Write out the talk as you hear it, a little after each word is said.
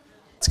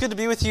It's good to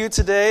be with you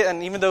today,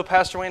 and even though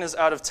Pastor Wayne is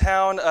out of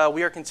town,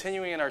 we are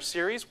continuing in our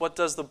series, What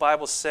Does the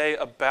Bible Say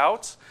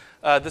About?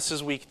 This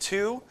is week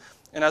 2,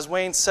 and as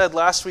Wayne said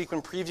last week when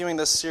previewing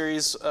this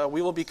series,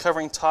 we will be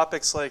covering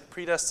topics like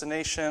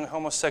predestination,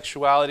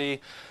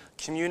 homosexuality,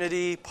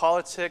 community,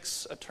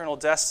 politics, eternal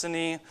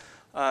destiny,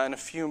 and a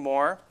few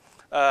more.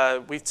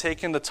 We've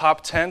taken the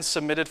top 10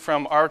 submitted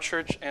from our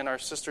church and our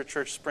sister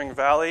church, Spring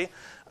Valley,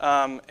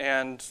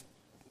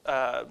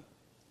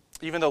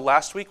 even though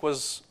last week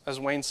was, as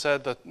Wayne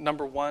said, the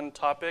number 1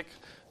 topic,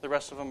 the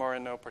rest of them are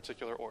in no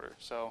particular order.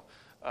 So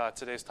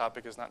today's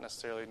topic is not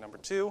necessarily number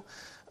 2,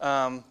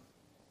 but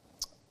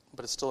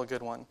it's still a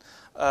good one.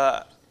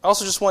 I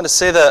also just want to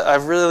say that I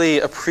really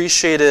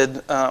appreciate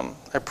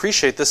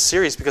this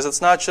series because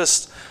it's not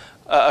just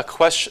a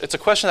question. It's a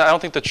question that I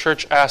don't think the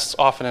church asks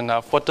often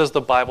enough. What does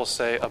the Bible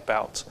say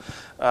about?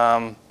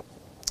 And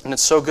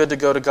it's so good to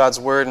go to God's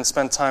Word and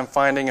spend time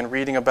finding and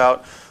reading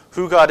about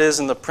who God is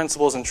and the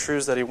principles and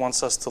truths that He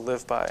wants us to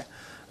live by,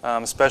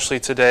 especially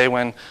today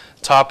when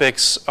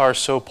topics are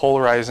so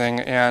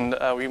polarizing and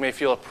we may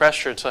feel a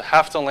pressure to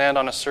have to land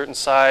on a certain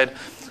side,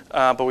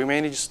 but we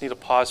may just need to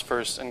pause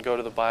first and go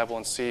to the Bible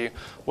and see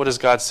what does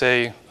God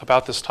say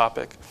about this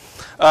topic.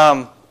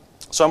 So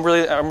I'm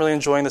really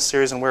enjoying this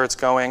series and where it's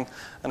going,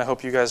 and I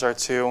hope you guys are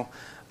too.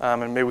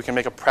 And maybe we can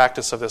make a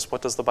practice of this.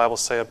 What does the Bible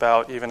say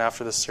about even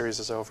after this series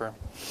is over?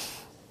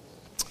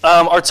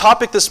 Our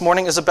topic this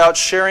morning is about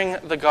sharing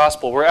the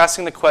gospel. We're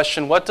asking the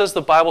question, what does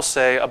the Bible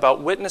say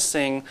about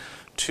witnessing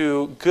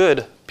to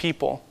good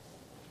people?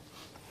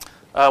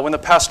 When the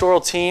pastoral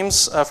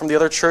teams from the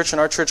other church and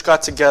our church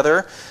got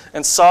together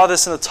and saw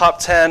this in the top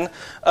 10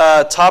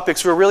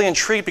 topics, we were really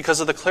intrigued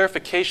because of the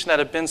clarification that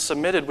had been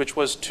submitted, which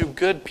was to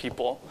good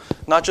people.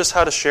 Not just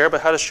how to share,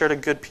 but how to share to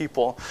good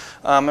people.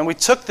 And we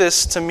took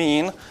this to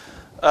mean...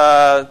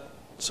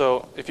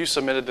 So if you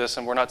submitted this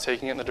and we're not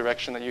taking it in the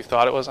direction that you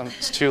thought it was,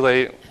 it's too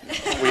late.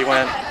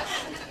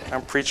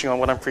 I'm preaching on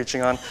what I'm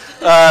preaching on.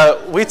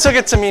 We took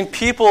it to mean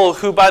people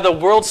who by the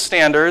world's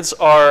standards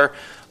are,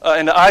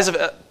 in the eyes of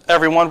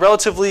everyone,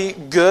 relatively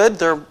good.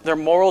 Their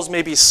morals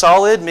may be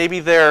solid.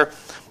 Maybe they're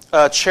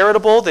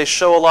charitable. They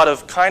show a lot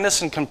of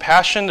kindness and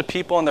compassion to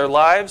people in their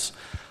lives.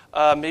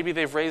 Maybe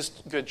they've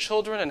raised good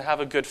children and have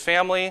a good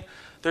family.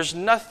 There's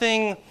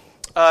nothing...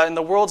 in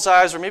the world's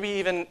eyes, or maybe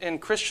even in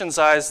Christians'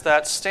 eyes,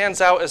 that stands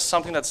out as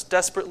something that's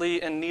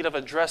desperately in need of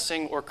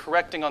addressing or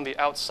correcting on the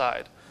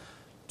outside.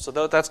 So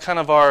that's kind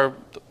of our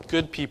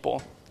good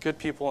people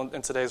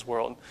in today's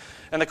world.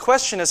 And the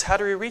question is, how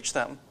do we reach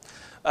them?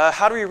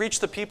 How do we reach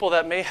the people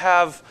that may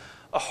have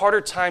a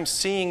harder time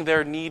seeing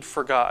their need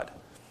for God?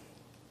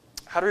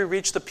 How do we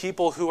reach the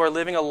people who are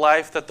living a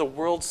life that the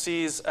world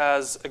sees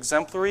as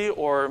exemplary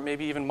or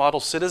maybe even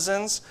model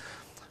citizens?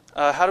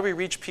 How do we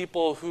reach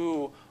people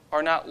who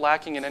are not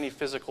lacking in any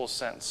physical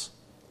sense?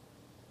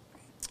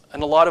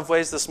 In a lot of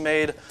ways, this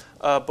made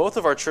both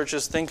of our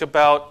churches think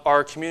about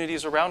our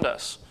communities around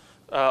us.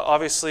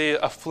 Obviously,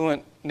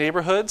 affluent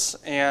neighborhoods,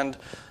 and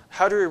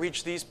how do we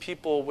reach these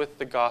people with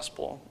the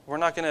gospel? We're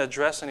not going to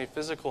address any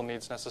physical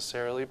needs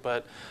necessarily,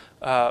 but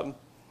how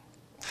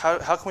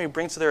can we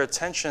bring to their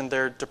attention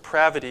their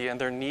depravity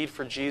and their need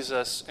for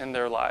Jesus in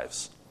their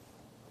lives?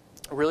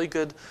 Really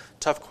good,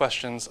 tough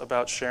questions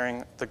about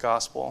sharing the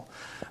gospel.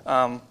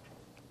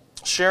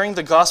 Sharing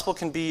the gospel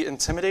can be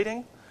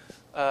intimidating,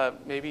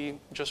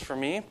 maybe just for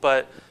me,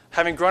 but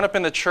having grown up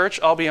in the church,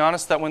 I'll be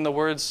honest that when the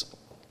words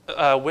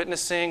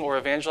witnessing or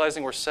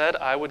evangelizing were said,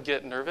 I would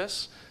get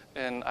nervous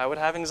and I would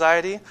have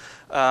anxiety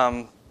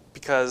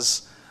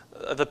because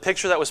the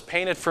picture that was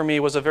painted for me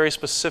was a very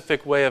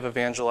specific way of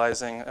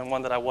evangelizing and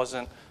one that I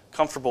wasn't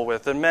comfortable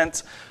with. It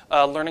meant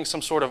learning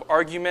some sort of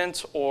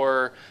argument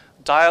or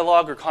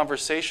dialogue or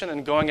conversation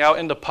and going out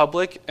into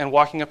public and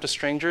walking up to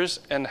strangers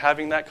and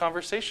having that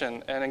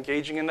conversation and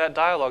engaging in that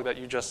dialogue that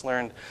you just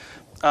learned.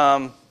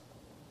 And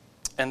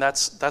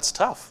that's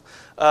tough.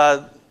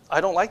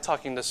 I don't like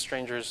talking to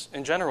strangers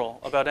in general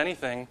about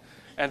anything.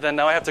 And then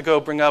now I have to go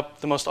bring up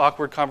the most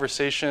awkward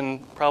conversation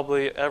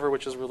probably ever,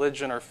 which is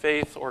religion or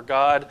faith or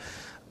God.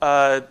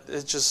 I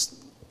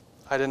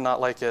did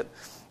not like it.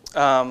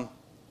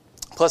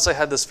 Plus, I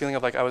had this feeling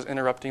of like I was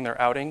interrupting their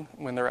outing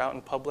when they're out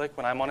in public.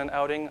 When I'm on an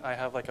outing, I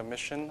have like a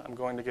mission. I'm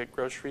going to get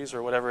groceries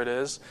or whatever it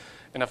is.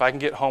 And if I can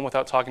get home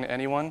without talking to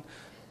anyone,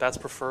 that's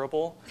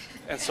preferable.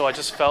 And so I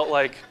just felt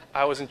like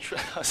I was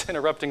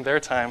interrupting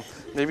their time.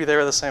 Maybe they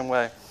were the same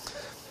way.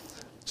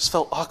 Just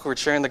felt awkward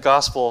sharing the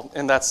gospel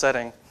in that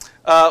setting.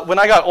 When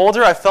I got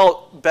older, I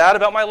felt bad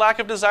about my lack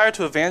of desire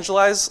to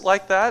evangelize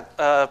like that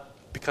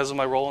because of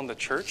my role in the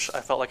church.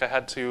 I felt like I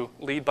had to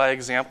lead by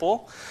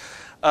example.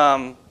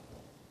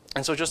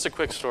 And so just a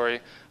quick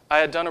story. I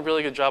had done a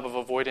really good job of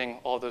avoiding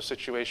all those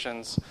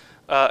situations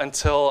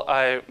until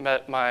I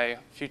met my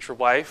future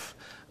wife.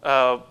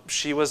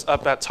 She was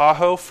up at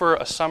Tahoe for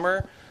a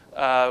summer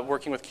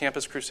working with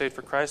Campus Crusade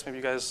for Christ. Maybe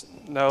you guys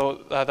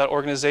know that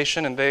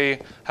organization, and they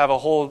have a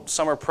whole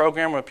summer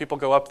program where people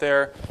go up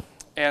there.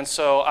 And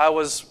so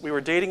we were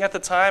dating at the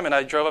time, and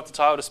I drove up to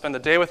Tahoe to spend the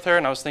day with her,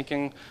 and I was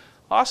thinking,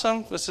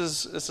 awesome. This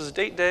is a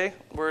date day.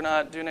 We're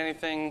not doing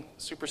anything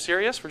super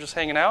serious. We're just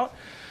hanging out.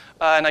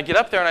 And I get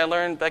up there and I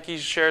learn, Becky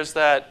shares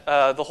that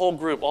the whole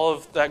group, all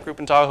of that group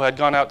in Tahoe had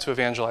gone out to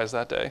evangelize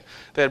that day.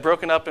 They had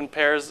broken up in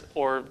pairs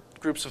or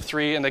groups of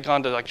 3, and they'd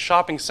gone to like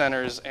shopping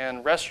centers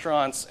and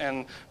restaurants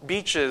and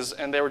beaches,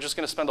 and they were just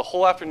going to spend the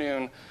whole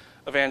afternoon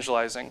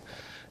evangelizing.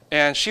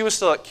 And she was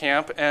still at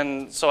camp,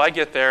 and so I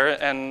get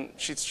there, and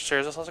she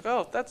shares this. I was like,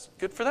 oh, that's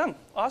good for them.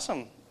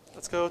 Awesome.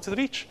 Let's go to the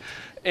beach.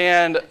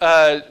 And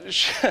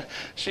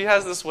she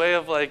has this way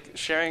of like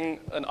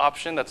sharing an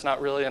option that's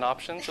not really an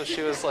option. So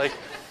she was like,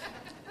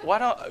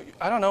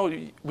 I don't know,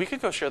 we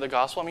could go share the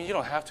gospel. I mean, you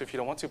don't have to if you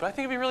don't want to, but I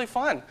think it'd be really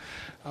fun.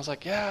 I was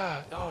like,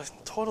 yeah, oh,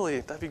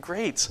 totally, that'd be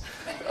great.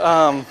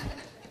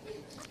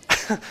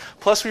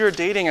 Plus, we were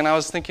dating, and I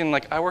was thinking,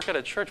 like, I work at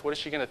a church. What is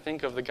she going to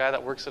think of the guy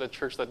that works at a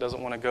church that doesn't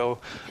want to go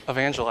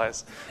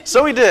evangelize?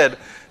 So we did,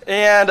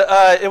 and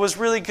it was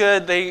really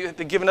good.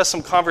 They'd given us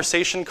some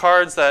conversation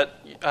cards that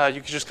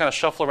you could just kind of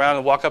shuffle around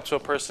and walk up to a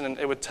person, and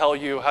it would tell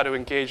you how to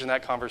engage in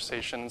that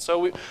conversation. And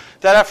so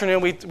that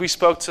afternoon, we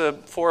spoke to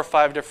 4 or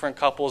 5 different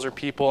couples or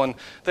people, and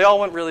they all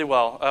went really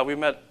well. We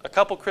met a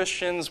couple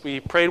Christians.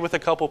 We prayed with a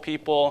couple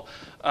people.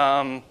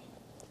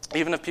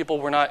 Even if people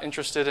were not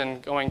interested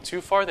in going too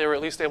far, they were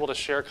at least able to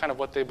share kind of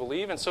what they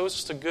believe. And so it was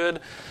just a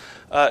good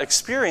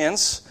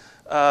experience.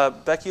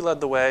 Becky led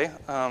the way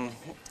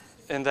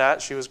in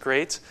that. She was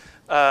great.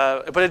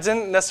 But it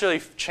didn't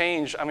necessarily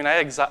change. I mean, I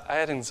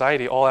had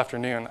anxiety all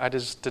afternoon. I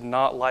just did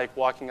not like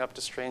walking up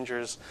to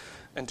strangers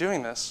and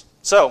doing this.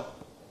 So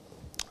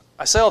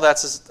I say all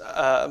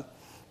that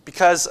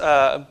because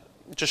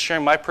just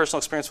sharing my personal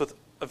experience with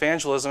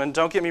evangelism. And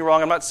don't get me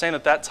wrong, I'm not saying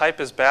that type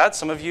is bad.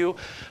 Some of you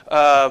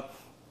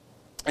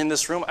in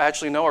this room, I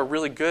actually know, are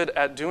really good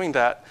at doing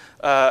that.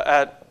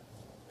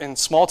 In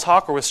small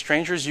talk or with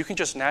strangers, you can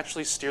just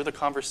naturally steer the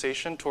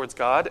conversation towards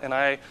God, and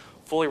I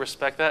fully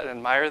respect that and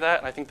admire that,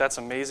 and I think that's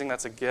amazing.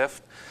 That's a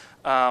gift.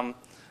 And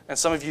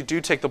some of you do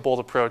take the bold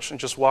approach and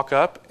just walk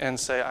up and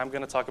say, I'm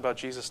going to talk about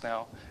Jesus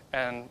now,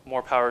 and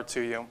more power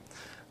to you.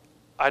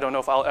 I don't know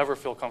if I'll ever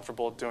feel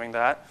comfortable doing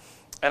that.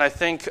 And I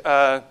think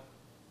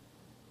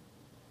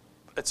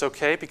it's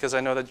okay, because I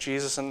know that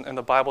Jesus and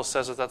the Bible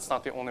says that that's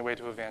not the only way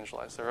to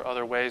evangelize. There are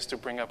other ways to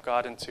bring up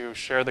God and to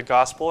share the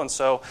gospel. And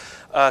so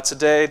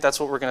today, that's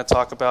what we're going to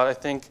talk about. I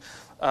think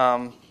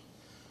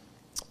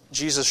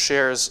Jesus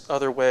shares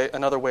another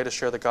way to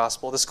share the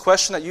gospel. This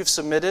question that you've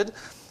submitted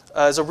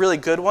is a really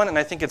good one, and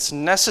I think it's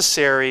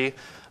necessary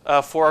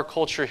for our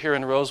culture here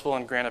in Roseville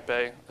and Granite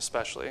Bay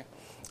especially.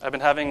 I've been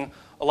having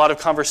a lot of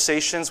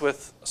conversations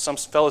with some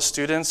fellow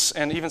students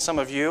and even some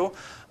of you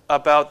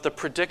about the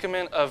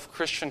predicament of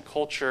Christian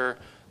culture,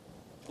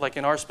 like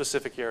in our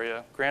specific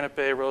area, Granite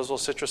Bay, Roseville,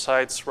 Citrus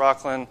Heights,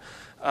 Rockland.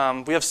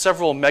 We have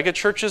several mega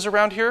churches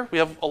around here. We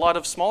have a lot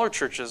of smaller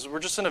churches.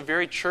 We're just in a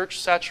very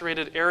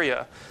church-saturated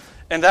area.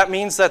 And that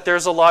means that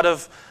there's a lot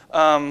of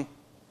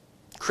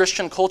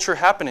Christian culture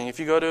happening. If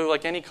you go to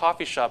like any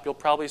coffee shop, you'll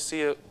probably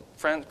see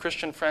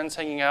Christian friends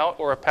hanging out,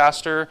 or a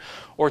pastor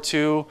or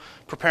two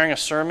preparing a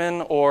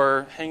sermon,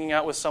 or hanging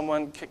out with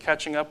someone,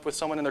 catching up with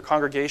someone in their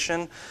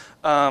congregation.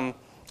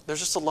 There's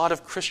just a lot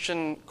of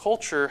Christian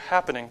culture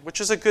happening,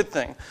 which is a good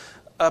thing.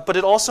 But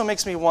it also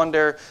makes me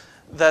wonder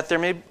that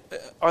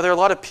are there a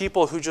lot of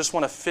people who just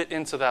want to fit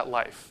into that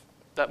life,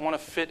 that want to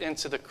fit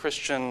into the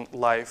Christian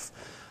life?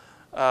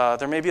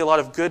 There may be a lot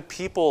of good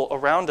people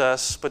around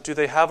us, but do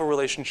they have a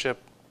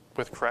relationship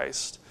with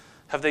Christ?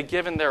 Have they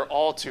given their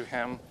all to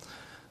Him?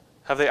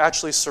 Have they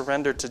actually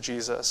surrendered to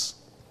Jesus?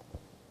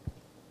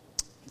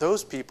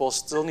 Those people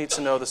still need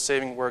to know the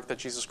saving work that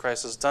Jesus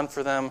Christ has done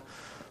for them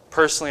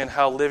personally, and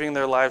how living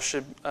their lives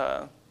should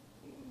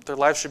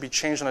be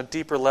changed on a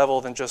deeper level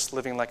than just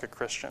living like a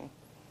Christian.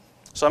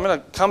 So I'm going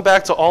to come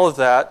back to all of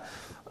that,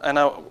 and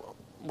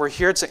we're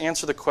here to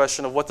answer the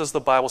question of what does the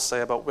Bible say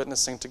about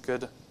witnessing to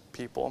good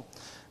people.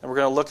 And we're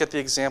going to look at the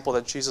example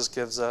that Jesus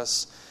gives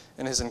us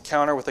in His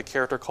encounter with a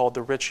character called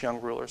the rich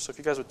young ruler. So if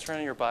you guys would turn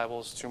in your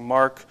Bibles to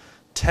Mark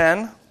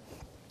 10,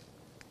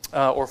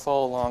 or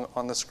follow along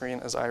on the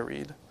screen as I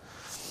read.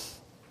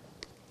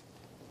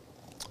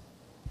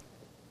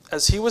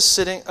 As he was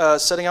setting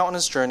out on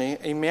his journey,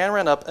 a man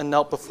ran up and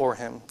knelt before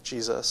him,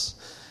 Jesus,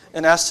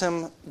 and asked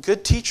him,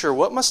 "Good teacher,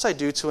 what must I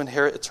do to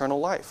inherit eternal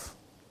life?"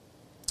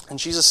 And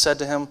Jesus said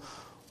to him,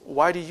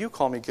 "Why do you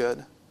call me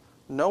good?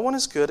 No one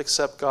is good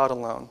except God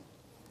alone.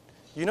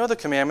 You know the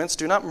commandments: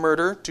 do not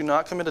murder, do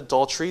not commit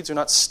adultery, do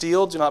not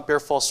steal, do not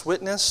bear false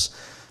witness,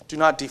 do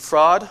not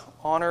defraud,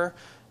 honor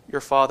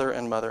your father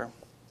and mother."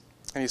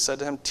 And he said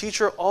to him,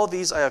 "Teacher, all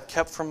these I have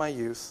kept from my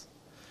youth."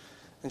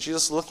 And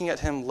Jesus, looking at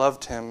him,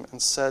 loved him and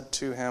said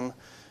to him,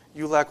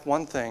 "You lack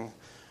one thing.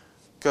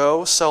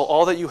 Go, sell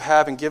all that you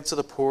have and give to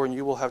the poor, and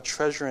you will have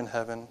treasure in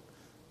heaven.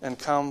 And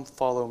come,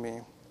 follow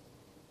me."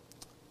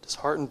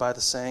 Disheartened by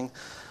the saying,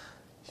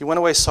 he went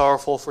away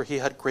sorrowful, for he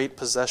had great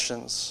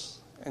possessions.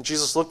 And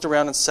Jesus looked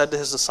around and said to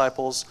his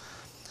disciples,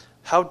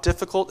 "How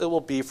difficult it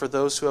will be for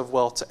those who have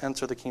wealth to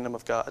enter the kingdom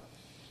of God."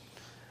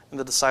 And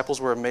the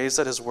disciples were amazed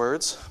at his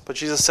words. But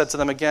Jesus said to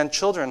them again,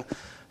 "Children,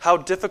 how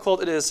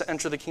difficult it is to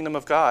enter the kingdom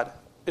of God.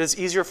 It is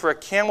easier for a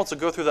camel to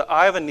go through the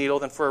eye of a needle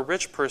than for a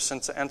rich person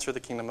to enter the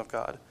kingdom of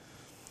God."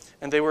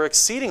 And they were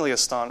exceedingly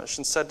astonished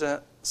and said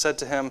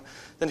to him,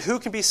 "Then who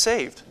can be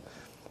saved?"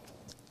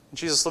 And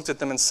Jesus looked at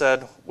them and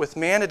said, "With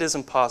man it is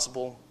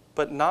impossible,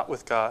 but not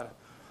with God,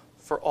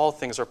 for all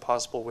things are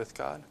possible with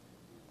God."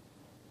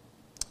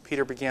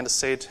 Peter began to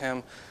say to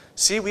him,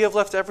 "See, we have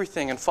left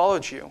everything and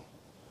followed you."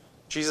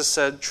 Jesus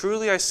said,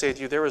 "Truly I say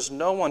to you, there is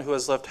no one who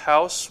has left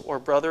house or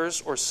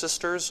brothers or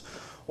sisters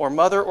or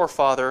mother or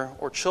father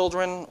or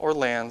children or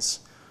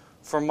lands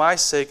for my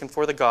sake and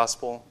for the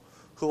gospel,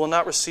 who will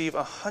not receive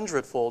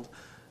 100-fold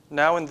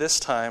now in this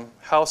time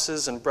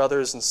houses and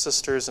brothers and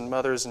sisters and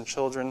mothers and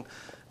children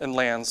and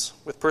lands,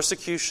 with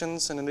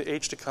persecutions, and in the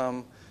age to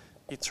come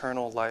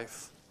eternal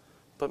life.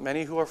 But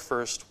many who are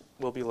first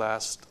will be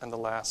last, and the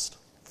last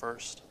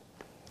first."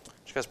 Would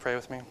you guys pray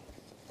with me?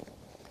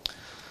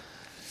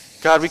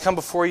 God, we come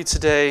before you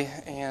today,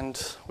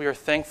 and we are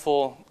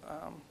thankful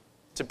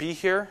to be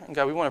here. And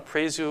God, we want to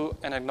praise you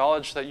and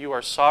acknowledge that you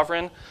are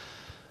sovereign,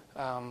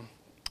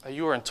 that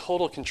you are in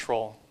total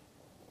control,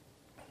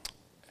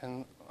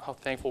 and how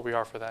thankful we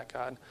are for that,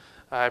 God.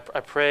 I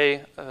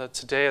pray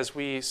today as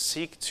we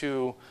seek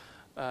to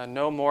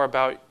know more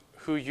about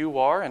who you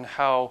are and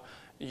how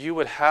you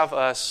would have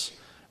us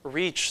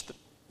reach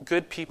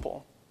good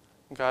people.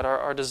 God,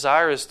 our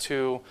desire is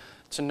to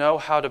know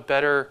how to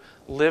better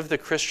live the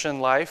Christian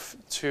life,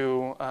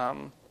 to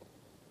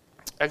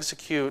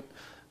execute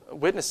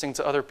witnessing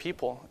to other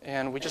people.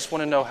 And we just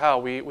want to know how.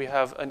 We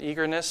have an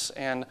eagerness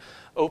and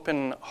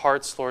open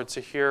hearts, Lord, to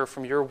hear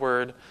from your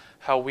word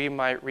how we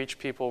might reach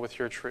people with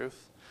your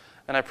truth.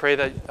 And I pray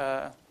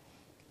that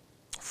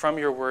from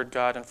your word,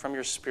 God, and from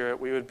your spirit,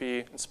 we would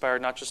be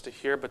inspired not just to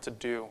hear, but to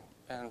do.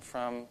 And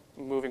from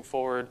moving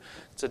forward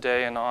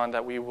today and on,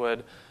 that we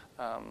would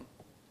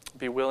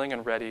be willing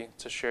and ready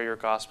to share your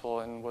gospel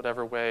in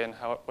whatever way and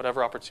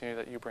whatever opportunity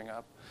that you bring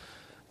up.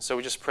 So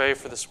we just pray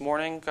for this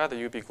morning, God, that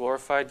you be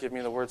glorified. Give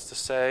me the words to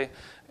say,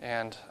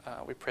 and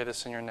we pray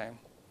this in your name.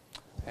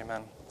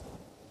 Amen.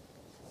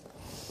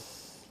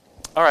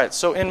 All right,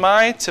 so in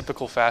my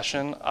typical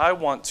fashion, I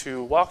want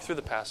to walk through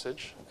the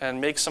passage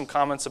and make some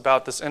comments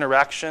about this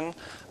interaction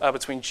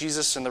between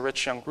Jesus and the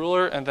rich young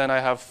ruler, and then I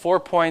have 4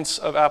 points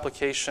of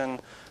application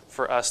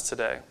for us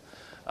today.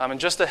 And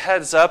just a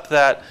heads up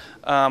that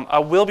I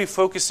will be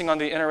focusing on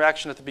the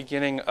interaction at the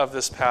beginning of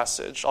this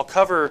passage. I'll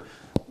cover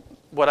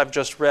what I've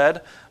just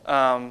read,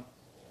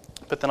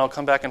 but then I'll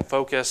come back and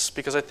focus,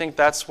 because I think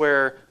that's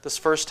where this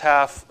first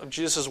half of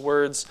Jesus'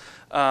 words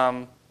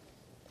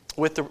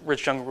with the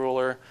rich young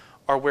ruler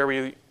are where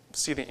we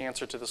see the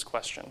answer to this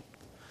question.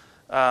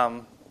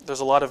 There's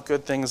a lot of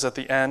good things at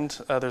the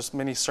end. There's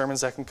many sermons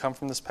that can come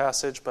from this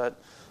passage, but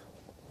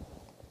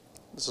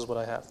this is what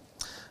I have.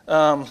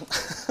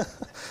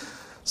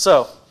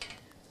 So,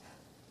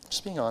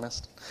 just being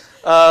honest.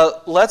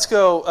 Let's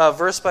go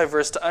verse by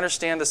verse to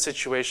understand the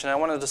situation. I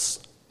wanted to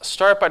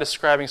start by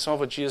describing some of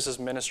what Jesus'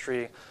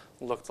 ministry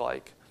looked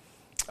like.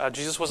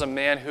 Jesus was a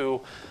man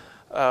who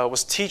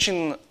was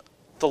teaching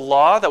the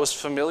law that was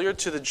familiar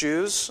to the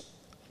Jews,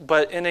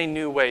 but in a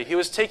new way. He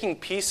was taking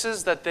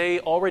pieces that they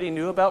already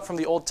knew about from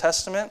the Old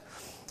Testament,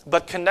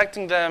 but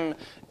connecting them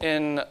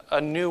in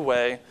a new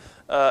way,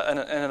 and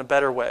in a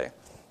better way.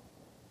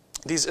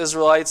 These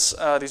Israelites,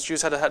 these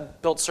Jews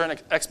had built certain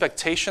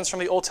expectations from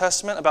the Old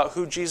Testament about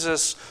who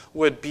Jesus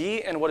would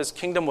be and what his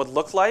kingdom would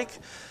look like.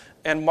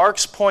 And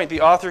Mark's point,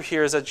 the author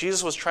here, is that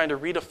Jesus was trying to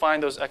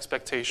redefine those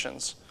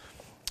expectations,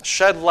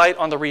 shed light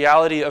on the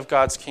reality of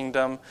God's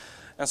kingdom.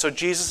 And so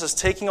Jesus is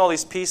taking all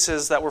these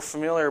pieces that were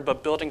familiar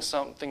but building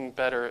something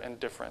better and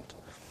different.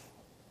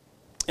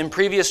 In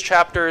previous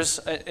chapters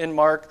in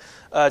Mark,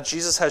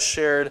 Jesus has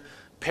shared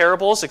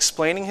parables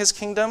explaining his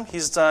kingdom.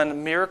 He's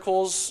done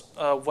miracles,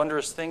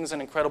 wondrous things,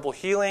 and incredible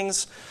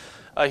healings.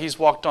 He's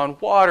walked on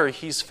water.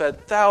 He's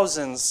fed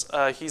thousands.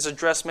 He's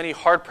addressed many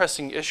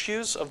hard-pressing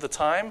issues of the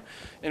time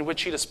in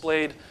which he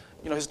displayed,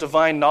 his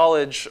divine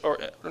knowledge or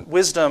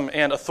wisdom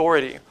and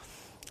authority.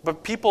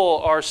 But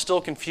people are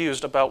still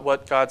confused about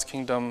what God's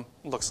kingdom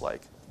looks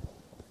like.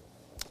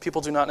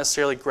 People do not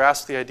necessarily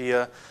grasp the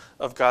idea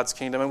of God's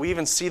kingdom. And we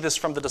even see this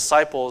from the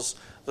disciples,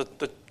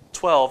 the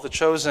 12, the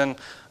chosen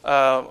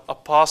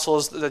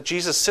apostles, that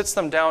Jesus sits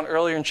them down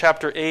earlier in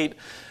chapter 8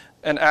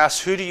 and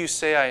asks, "Who do you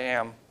say I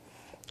am?"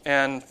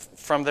 And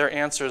from their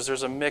answers,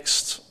 there's a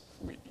mixed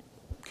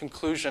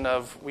conclusion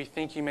of, we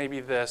think you may be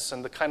this,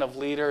 and the kind of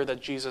leader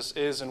that Jesus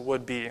is and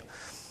would be.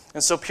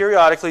 And so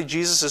periodically,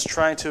 Jesus is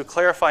trying to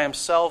clarify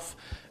himself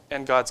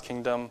and God's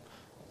kingdom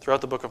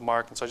throughout the book of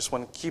Mark. And so I just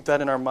want to keep that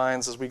in our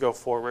minds as we go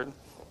forward.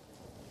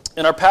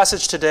 In our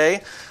passage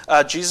today,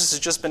 Jesus has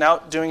just been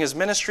out doing his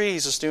ministry.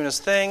 He's just doing his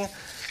thing.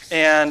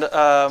 And,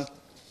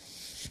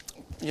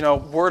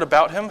 word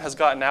about him has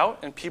gotten out,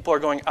 and people are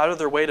going out of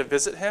their way to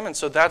visit him. And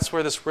so that's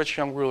where this rich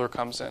young ruler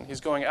comes in. He's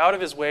going out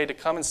of his way to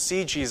come and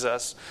see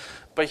Jesus.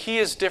 But he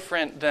is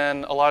different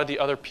than a lot of the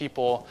other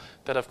people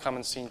that have come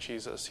and seen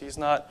Jesus. He's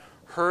not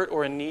hurt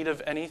or in need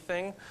of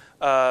anything.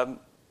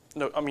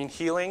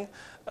 Healing.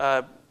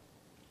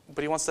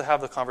 but he wants to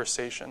have the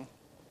conversation.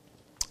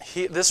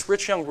 This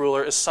rich young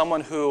ruler is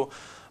someone who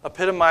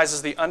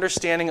epitomizes the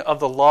understanding of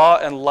the law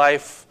and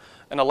life,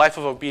 and a life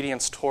of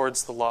obedience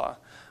towards the law.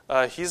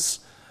 He's,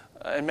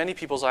 in many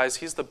people's eyes,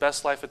 he's the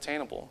best life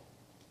attainable.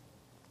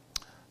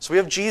 So we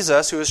have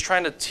Jesus, who is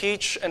trying to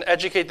teach and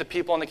educate the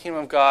people in the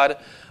kingdom of God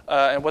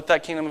and what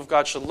that kingdom of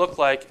God should look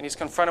like. And he's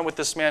confronted with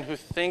this man who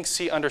thinks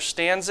he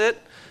understands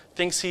it,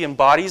 thinks he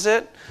embodies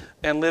it,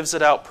 and lives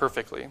it out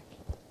perfectly.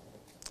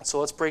 So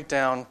let's break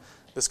down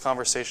this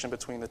conversation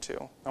between the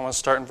two. I want to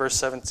start in verse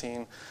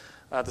 17.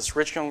 This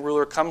rich young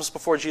ruler comes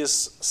before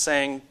Jesus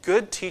saying,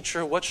 "Good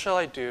teacher, what shall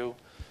I do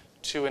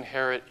to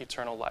inherit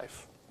eternal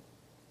life?"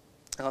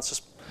 And let's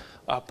just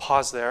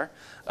pause there.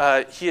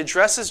 He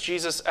addresses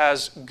Jesus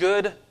as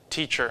good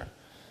teacher.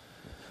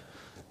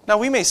 Now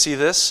we may see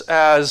this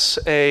as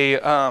a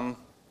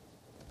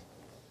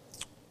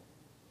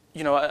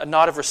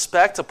nod of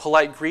respect, a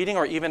polite greeting,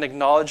 or even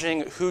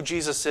acknowledging who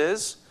Jesus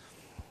is.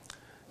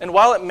 And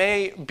while it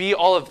may be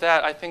all of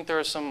that, I think there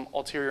are some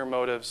ulterior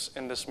motives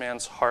in this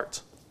man's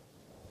heart.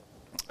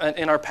 And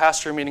in our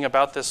pastor meeting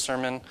about this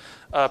sermon,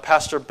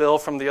 Pastor Bill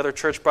from the other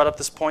church brought up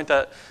this point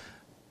that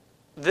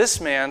this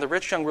man, the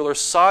rich young ruler,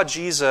 saw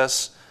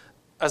Jesus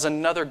as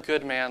another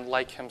good man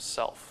like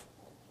himself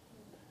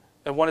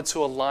and wanted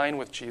to align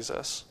with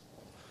Jesus.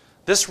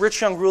 This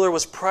rich young ruler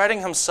was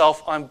priding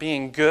himself on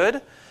being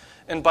good,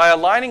 and by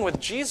aligning with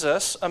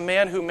Jesus, a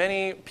man who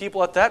many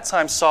people at that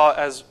time saw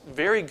as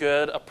very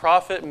good, a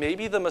prophet,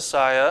 maybe the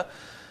Messiah,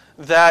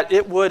 that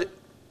it would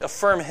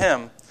affirm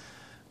him.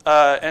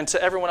 And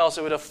to everyone else,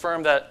 it would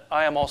affirm that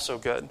I am also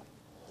good.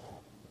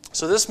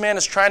 So this man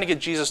is trying to get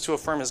Jesus to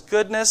affirm his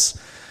goodness,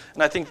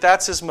 and I think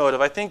that's his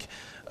motive. I think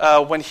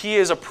when he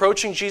is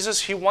approaching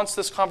Jesus, he wants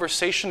this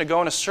conversation to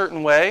go in a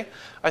certain way.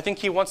 I think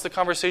he wants the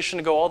conversation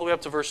to go all the way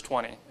up to verse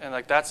 20, and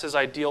that's his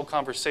ideal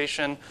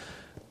conversation.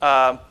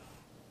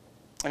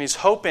 And he's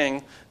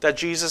hoping that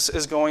Jesus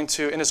is going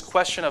to, in his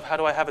question of how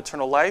do I have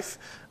eternal life,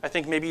 I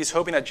think maybe he's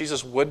hoping that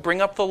Jesus would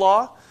bring up the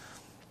law,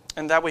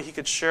 and that way he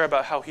could share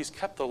about how he's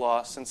kept the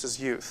law since his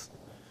youth.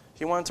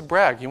 He wanted to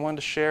brag. He wanted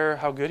to share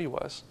how good he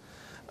was.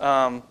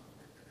 And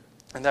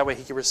that way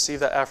he could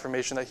receive that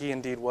affirmation that he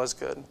indeed was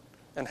good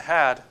and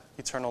had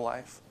eternal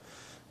life.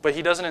 But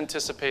he doesn't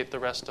anticipate the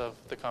rest of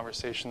the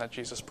conversation that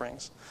Jesus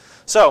brings.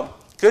 So,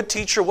 good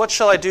teacher, what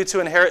shall I do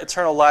to inherit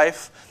eternal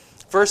life?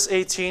 Verse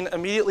 18,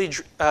 immediately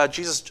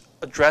Jesus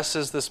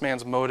addresses this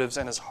man's motives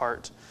and his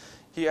heart.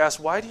 He asks,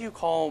 "Why do you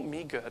call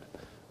me good?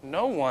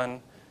 No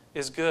one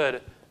is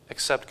good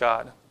except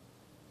God."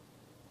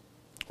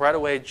 Right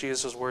away,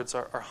 Jesus' words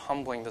are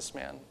humbling this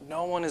man.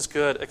 No one is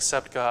good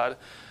except God.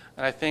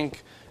 And I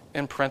think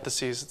in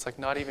parentheses, it's like,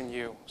 not even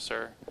you,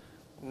 sir.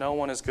 No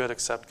one is good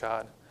except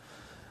God.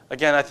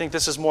 Again, I think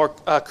this is more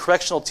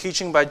correctional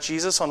teaching by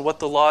Jesus on what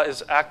the law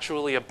is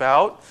actually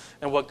about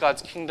and what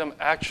God's kingdom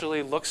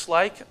actually looks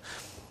like.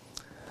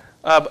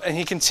 And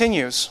he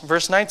continues,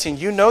 verse 19,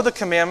 "You know the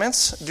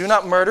commandments. Do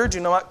not murder, do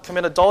not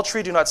commit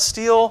adultery, do not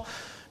steal,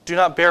 do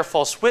not bear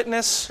false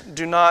witness,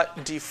 do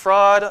not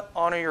defraud,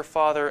 honor your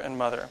father and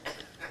mother."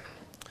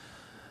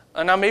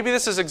 Now maybe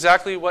this is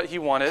exactly what he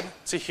wanted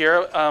to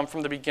hear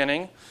from the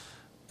beginning,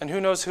 and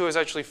who knows how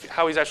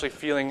he's actually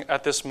feeling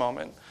at this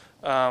moment.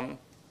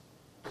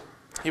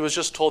 He was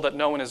just told that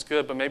no one is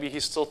good, but maybe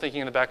he's still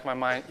thinking in the back of my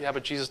mind, yeah,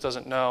 but Jesus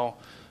doesn't know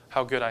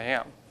how good I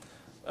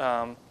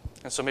am.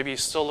 And so maybe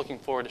he's still looking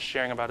forward to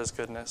sharing about his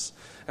goodness.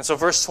 And so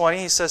verse 20,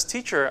 he says,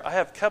 "Teacher, I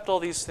have kept all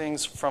these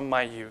things from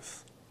my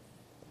youth."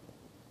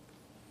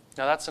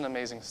 Now that's an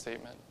amazing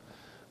statement.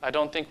 I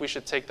don't think we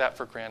should take that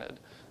for granted.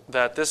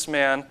 That this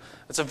man,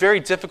 it's a very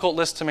difficult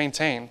list to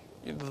maintain,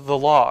 the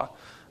law.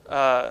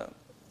 A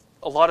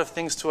lot of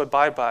things to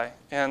abide by.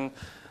 And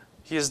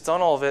he has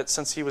done all of it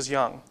since he was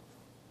young.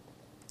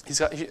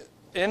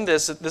 In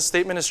this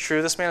statement is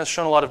true. This man has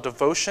shown a lot of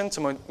devotion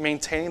to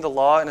maintaining the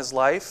law in his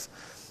life.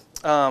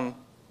 And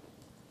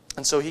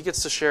so he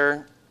gets to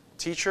share,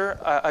 "Teacher,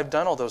 I've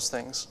done all those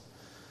things."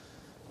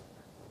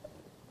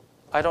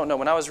 I don't know.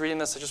 When I was reading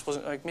this, I just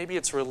wasn't like, maybe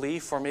it's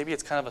relief or maybe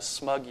it's kind of a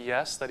smug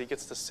yes that he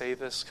gets to say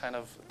this kind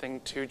of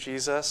thing to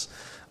Jesus.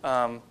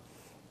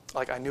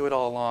 Like, I knew it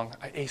all along.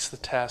 I aced the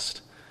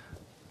test.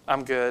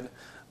 I'm good.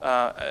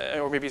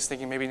 Or maybe he's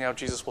thinking, maybe now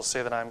Jesus will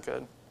say that I'm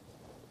good.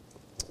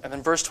 And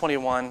then verse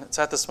 21, it's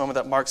at this moment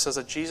that Mark says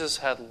that Jesus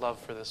had love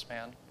for this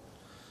man.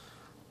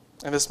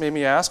 And this made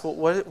me ask, well,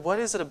 what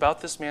is it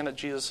about this man that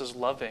Jesus is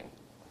loving?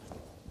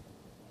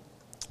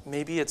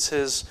 Maybe it's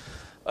his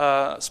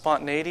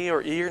spontaneity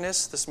or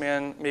eagerness this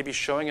man may be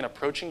showing in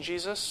approaching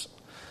Jesus.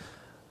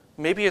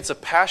 Maybe it's a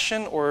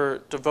passion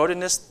or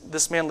devotedness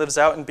this man lives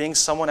out in being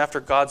someone after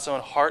God's own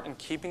heart and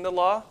keeping the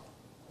law.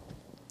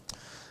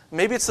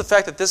 Maybe it's the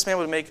fact that this man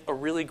would make a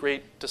really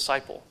great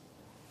disciple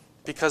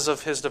because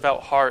of his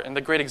devout heart and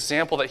the great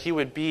example that he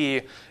would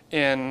be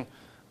in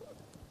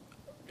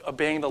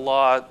obeying the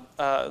law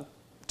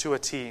to a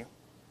T.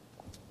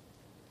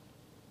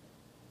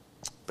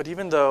 But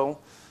even though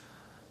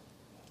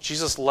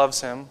Jesus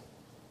loves him,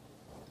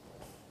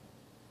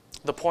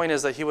 the point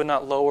is that he would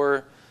not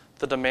lower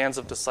the demands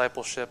of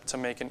discipleship to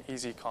make an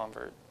easy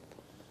convert.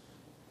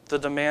 The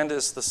demand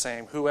is the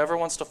same. Whoever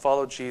wants to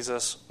follow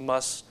Jesus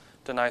must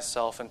deny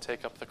self and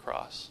take up the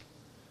cross.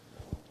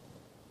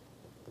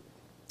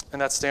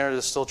 And that standard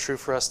is still true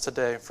for us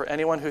today. For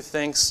anyone who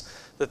thinks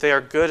that they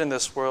are good in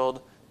this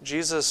world,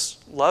 Jesus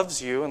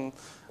loves you and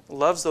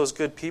loves those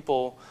good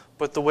people,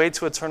 but the way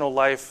to eternal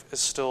life is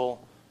still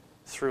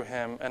through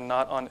him and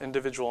not on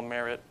individual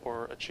merit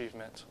or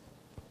achievement.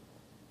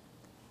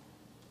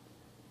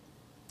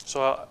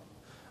 So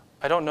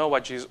I don't know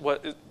what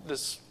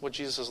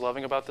Jesus is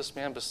loving about this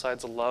man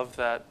besides a love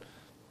that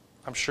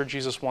I'm sure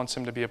Jesus wants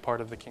him to be a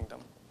part of the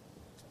kingdom.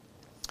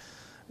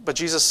 But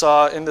Jesus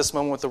saw in this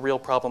moment what the real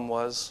problem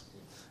was.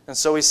 And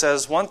so he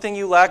says, one thing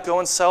you lack, go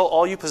and sell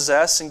all you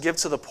possess and give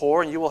to the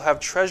poor, and you will have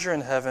treasure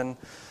in heaven,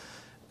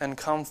 and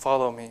come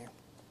follow me.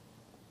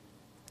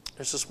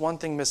 There's just one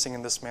thing missing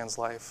in this man's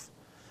life.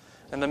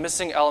 And the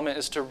missing element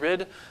is to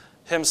rid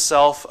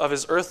himself of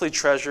his earthly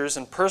treasures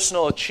and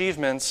personal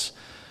achievements,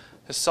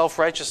 his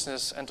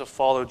self-righteousness, and to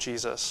follow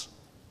Jesus.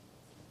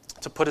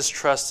 To put his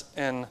trust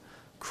in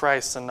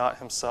Christ and not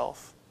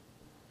himself.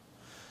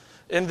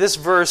 In this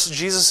verse,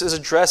 Jesus is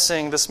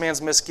addressing this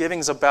man's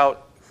misgivings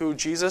about who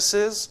Jesus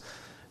is,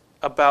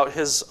 about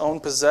his own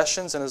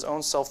possessions and his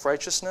own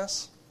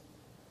self-righteousness.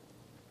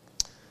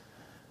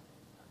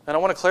 And I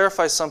want to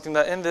clarify something,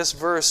 that in this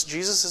verse,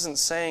 Jesus isn't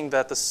saying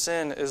that the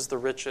sin is the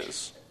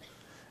riches.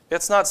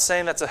 It's not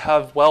saying that to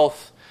have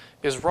wealth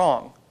is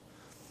wrong.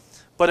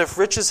 But if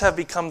riches have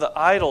become the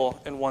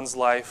idol in one's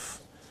life,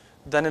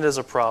 then it is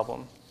a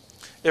problem.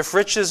 If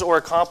riches or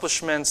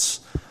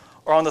accomplishments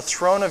are on the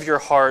throne of your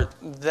heart,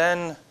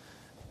 then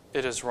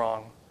it is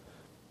wrong.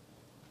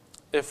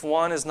 If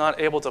one is not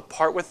able to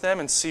part with them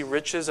and see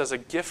riches as a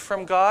gift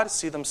from God,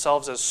 see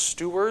themselves as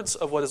stewards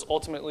of what is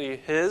ultimately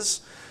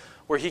his,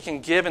 where he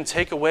can give and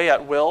take away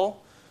at will,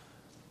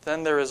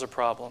 then there is a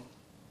problem.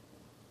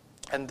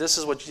 And this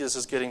is what Jesus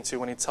is getting to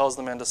when he tells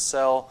the man to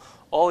sell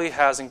all he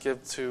has and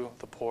give to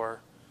the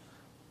poor.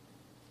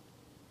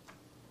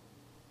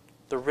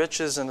 The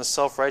riches and the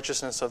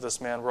self-righteousness of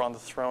this man were on the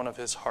throne of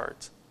his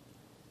heart.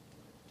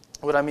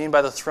 What I mean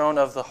by the throne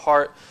of the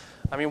heart,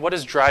 I mean, what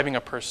is driving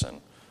a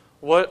person?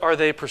 What are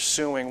they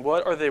pursuing?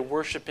 What are they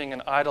worshiping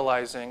and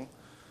idolizing?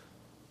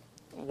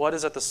 What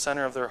is at the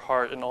center of their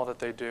heart in all that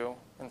they do?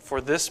 And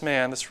for this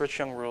man, this rich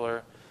young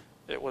ruler,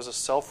 it was a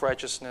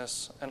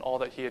self-righteousness and all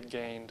that he had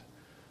gained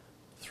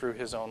through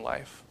his own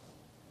life.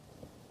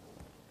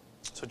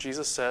 So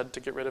Jesus said to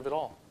get rid of it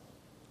all.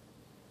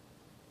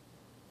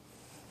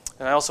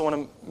 And I also want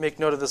to make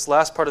note of this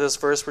last part of this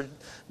verse where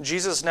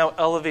Jesus now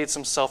elevates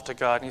himself to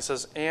God. And he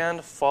says,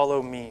 and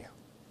follow me.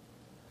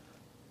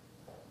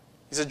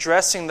 He's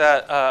addressing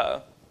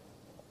that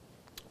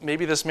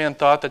maybe this man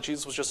thought that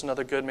Jesus was just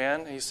another good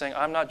man. And he's saying,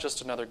 I'm not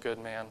just another good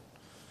man.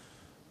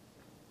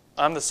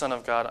 I'm the Son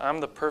of God. I'm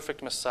the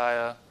perfect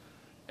Messiah.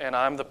 And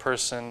I'm the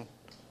person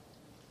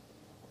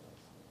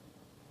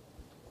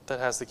that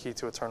has the key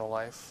to eternal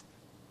life.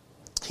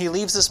 He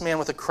leaves this man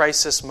with a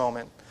crisis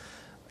moment.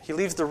 He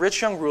leaves the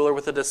rich young ruler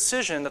with a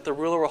decision that the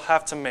ruler will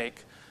have to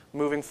make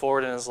moving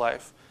forward in his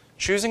life.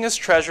 Choosing his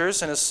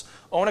treasures and his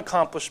own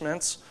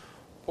accomplishments,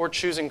 or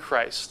choosing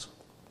Christ.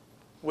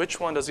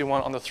 Which one does he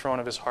want on the throne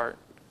of his heart?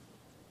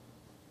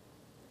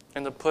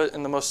 And to put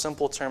in the most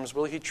simple terms,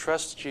 will he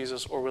trust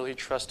Jesus or will he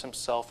trust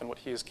himself and what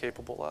he is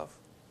capable of?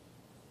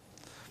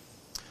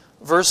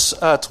 Verse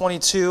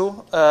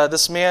 22,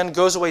 this man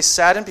goes away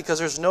saddened because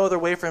there's no other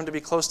way for him to be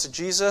close to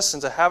Jesus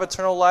and to have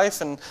eternal life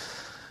and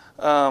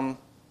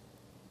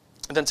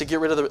then to get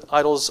rid of the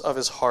idols of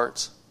his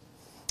heart.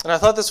 And I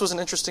thought this was an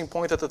interesting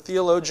point that the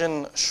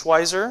theologian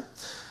Schweizer,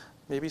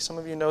 maybe some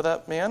of you know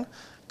that man,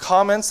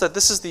 comments that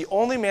this is the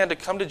only man to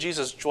come to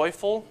Jesus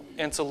joyful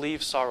and to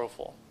leave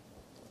sorrowful.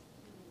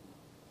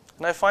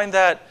 And I find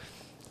that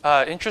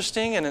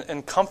interesting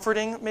and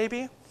comforting,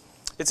 maybe.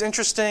 It's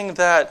interesting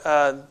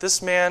that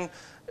this man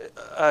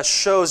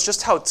shows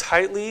just how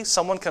tightly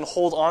someone can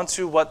hold on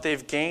to what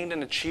they've gained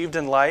and achieved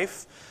in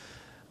life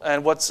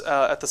and what's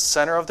at the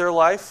center of their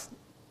life.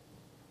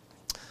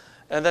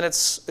 And then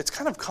it's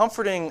kind of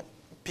comforting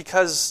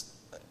because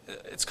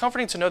it's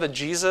comforting to know that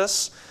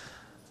Jesus,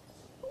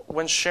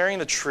 when sharing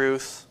the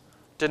truth,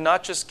 did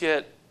not just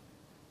get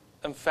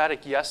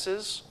emphatic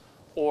yeses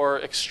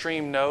or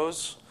extreme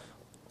no's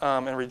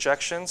and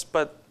rejections,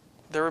 but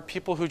there were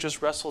people who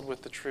just wrestled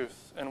with the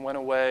truth and went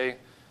away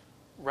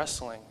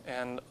wrestling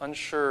and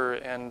unsure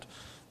and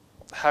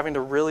having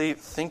to really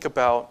think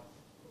about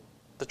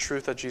the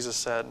truth that Jesus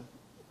said.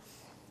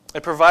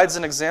 It provides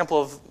an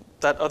example of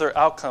that other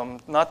outcome,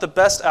 not the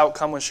best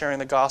outcome when sharing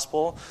the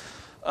gospel,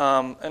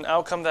 an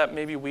outcome that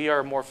maybe we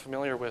are more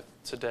familiar with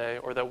today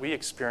or that we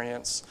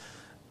experience,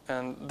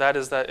 and that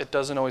is that it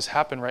doesn't always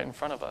happen right in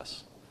front of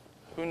us.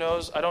 Who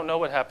knows? I don't know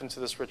what happened to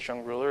this rich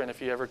young ruler and if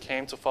he ever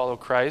came to follow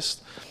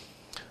Christ,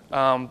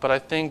 but I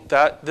think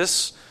that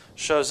this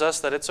shows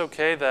us that it's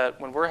okay that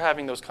when we're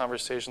having those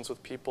conversations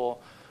with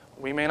people,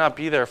 we may not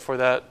be there for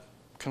that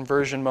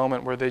conversion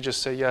moment where they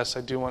just say, yes,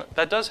 I do want it.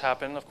 That does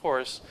happen, of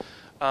course.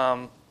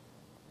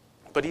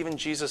 But even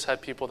Jesus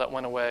had people that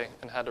went away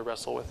and had to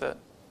wrestle with it.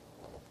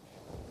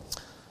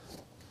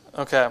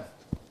 Okay.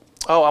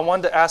 Oh, I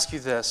wanted to ask you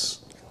this.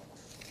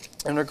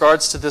 In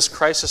regards to this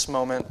crisis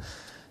moment,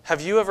 have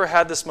you ever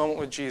had this moment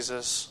with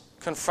Jesus,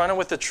 confronted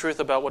with the truth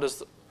about what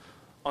is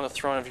on the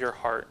throne of your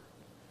heart?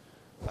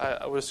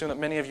 I would assume that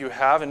many of you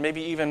have, and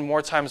maybe even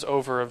more times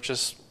over, of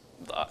just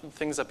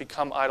things that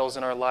become idols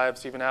in our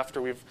lives, even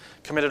after we've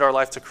committed our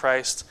life to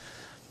Christ.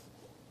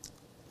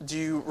 Do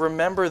you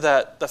remember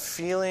that the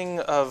feeling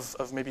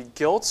of maybe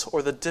guilt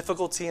or the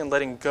difficulty in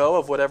letting go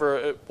of whatever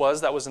it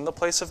was that was in the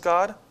place of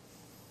God?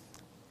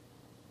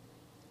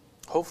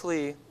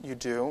 Hopefully you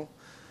do.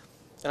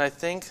 And I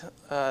think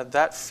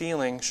that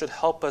feeling should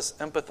help us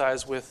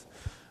empathize with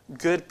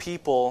good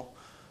people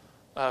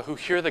who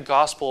hear the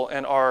gospel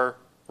and are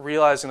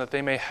realizing that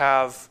they may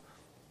have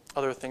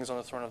other things on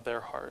the throne of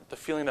their heart. The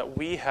feeling that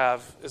we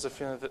have is a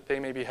feeling that they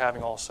may be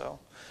having also.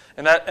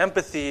 And that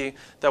empathy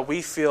that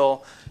we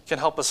feel can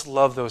help us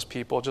love those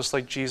people, just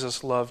like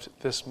Jesus loved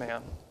this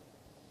man.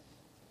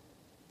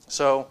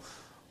 So,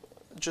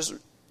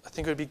 I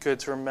think it would be good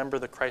to remember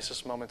the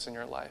crisis moments in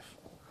your life.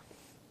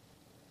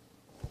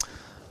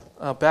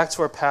 Back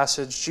to our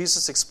passage,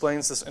 Jesus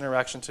explains this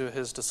interaction to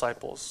his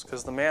disciples,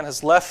 because the man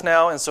has left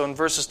now, and so in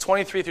verses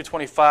 23 through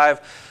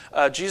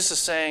 25, Jesus is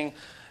saying,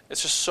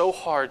 it's just so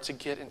hard to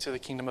get into the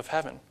kingdom of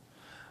heaven.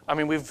 I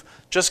mean, we've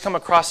just come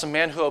across a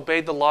man who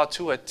obeyed the law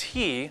to a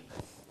T,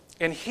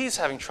 and he's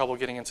having trouble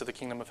getting into the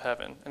kingdom of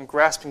heaven and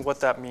grasping what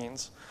that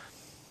means.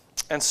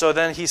 And so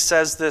then he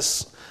says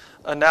this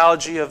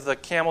analogy of the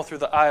camel through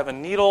the eye of a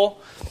needle,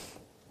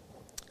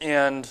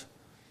 and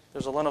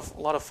there's a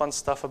lot of fun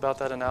stuff about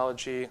that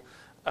analogy.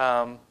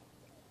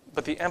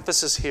 But the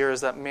emphasis here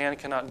is that man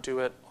cannot do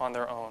it on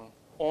their own.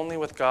 Only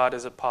with God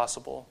is it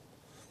possible.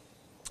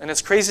 And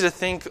it's crazy to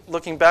think,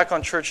 looking back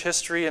on church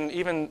history and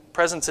even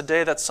present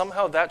today, that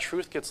somehow that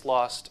truth gets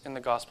lost in the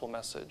gospel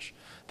message.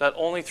 That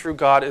only through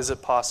God is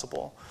it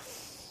possible.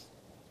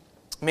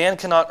 Man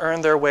cannot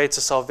earn their way to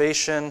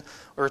salvation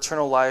or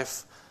eternal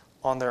life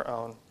on their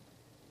own.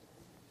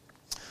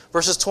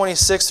 Verses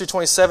 26 through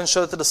 27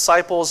 show that the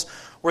disciples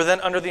were then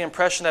under the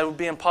impression that it would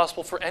be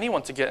impossible for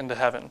anyone to get into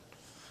heaven.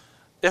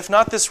 If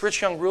not this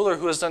rich young ruler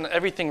who has done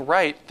everything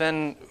right,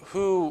 then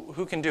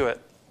who can do it?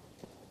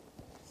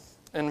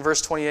 And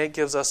verse 28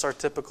 gives us our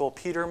typical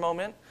Peter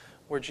moment,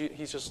 where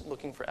he's just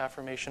looking for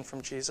affirmation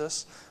from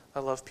Jesus.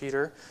 I love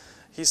Peter.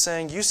 He's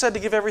saying, you said to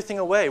give everything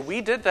away. We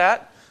did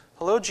that.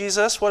 Hello,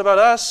 Jesus. What about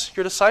us,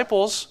 your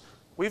disciples?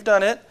 We've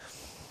done it.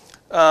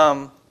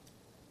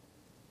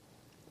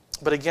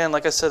 But again,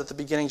 like I said at the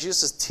beginning,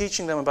 Jesus is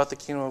teaching them about the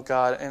kingdom of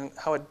God and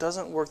how it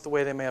doesn't work the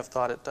way they may have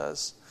thought it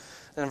does.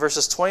 And in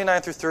verses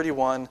 29 through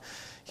 31,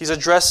 he's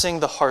addressing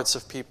the hearts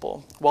of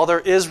people. While there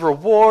is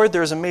reward,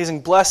 there is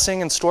amazing blessing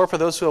in store for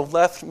those who have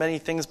left many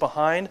things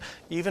behind,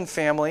 even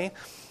family.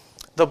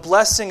 The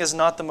blessing is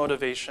not the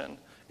motivation.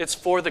 It's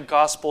for the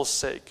gospel's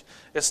sake.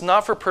 It's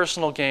not for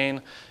personal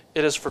gain.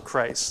 It is for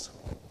Christ.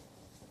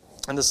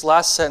 And this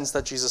last sentence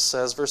that Jesus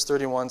says, verse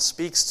 31,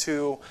 speaks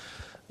to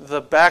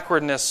the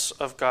backwardness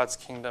of God's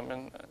kingdom.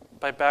 And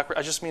by backward,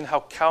 I just mean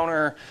how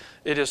counter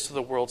it is to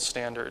the world's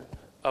standard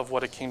of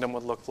what a kingdom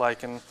would look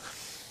like. And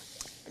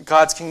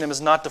God's kingdom is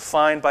not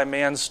defined by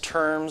man's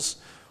terms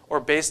or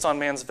based on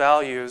man's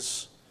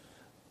values.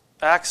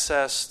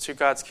 Access to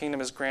God's kingdom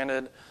is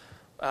granted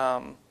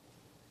not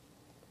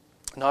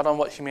on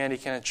what humanity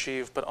can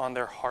achieve, but on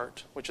their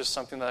heart, which is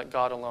something that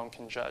God alone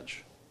can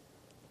judge.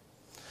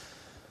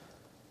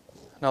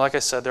 Now, like I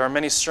said, there are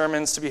many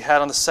sermons to be had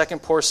on the second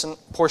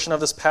portion of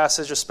this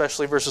passage,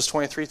 especially verses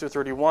 23 through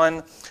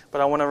 31,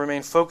 but I want to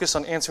remain focused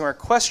on answering our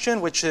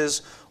question, which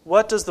is,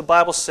 what does the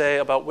Bible say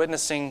about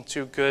witnessing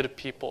to good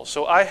people?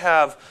 So I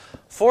have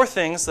 4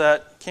 things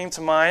that came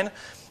to mind,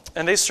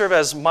 and they serve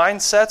as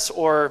mindsets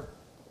or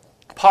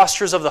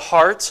postures of the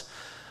heart.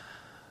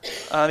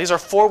 These are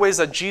 4 ways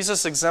that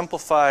Jesus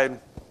exemplified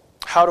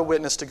how to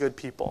witness to good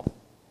people.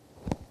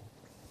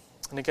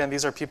 And again,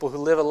 these are people who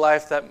live a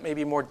life that may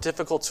be more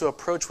difficult to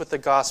approach with the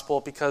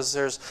gospel because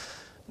there's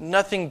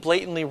nothing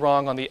blatantly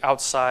wrong on the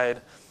outside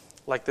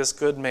like this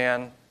good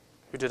man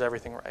who did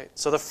everything right.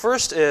 So the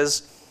first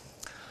is,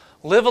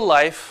 live a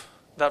life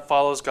that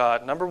follows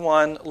God. Number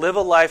 1, live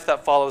a life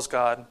that follows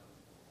God.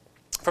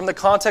 From the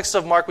context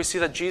of Mark, we see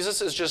that Jesus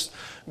is just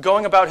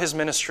going about his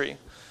ministry.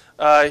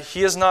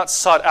 He has not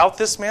sought out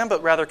this man,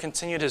 but rather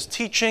continued his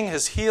teaching,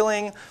 his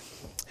healing,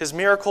 his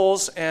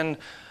miracles, and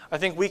I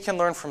think we can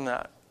learn from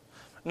that.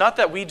 Not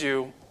that we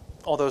do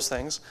all those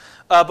things,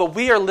 but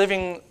we are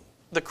living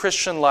the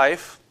Christian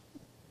life.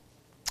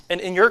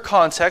 And in your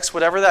context,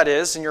 whatever that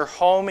is, in your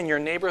home, in your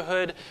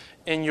neighborhood,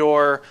 in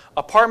your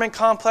apartment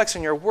complex,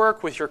 in your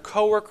work, with your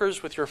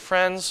coworkers, with your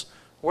friends,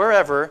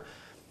 wherever,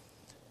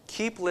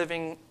 keep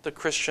living the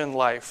Christian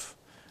life.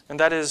 And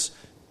that is,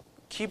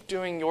 keep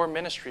doing your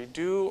ministry.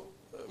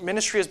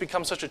 Ministry has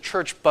become such a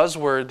church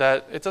buzzword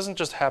that it doesn't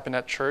just happen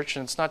at church,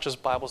 and it's not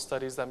just Bible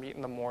studies that meet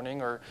in the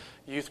morning or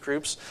youth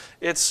groups.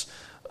 It's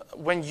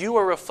when you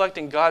are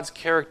reflecting God's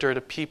character to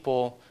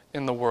people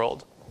in the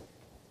world.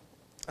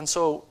 And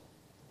so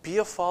Be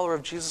a follower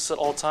of Jesus at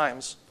all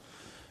times.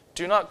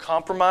 Do not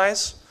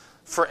compromise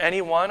for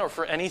anyone or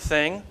for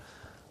anything.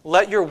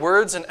 Let your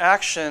words and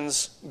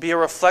actions be a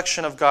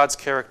reflection of God's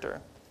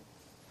character.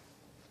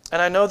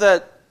 And I know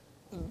that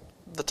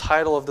the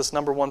title of this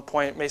number 1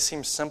 point may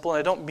seem simple, and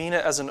I don't mean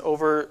it as an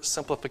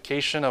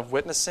oversimplification of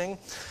witnessing,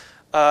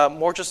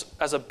 more just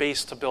as a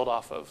base to build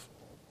off of.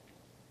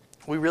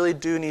 We really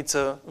do need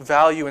to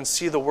value and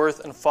see the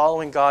worth in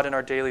following God in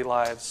our daily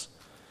lives.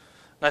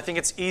 And I think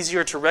it's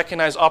easier to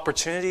recognize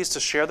opportunities to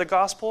share the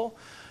gospel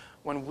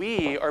when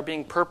we are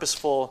being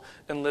purposeful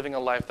in living a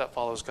life that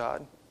follows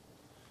God.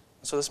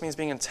 So this means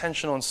being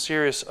intentional and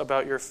serious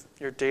about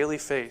your daily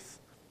faith.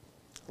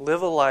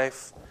 Live a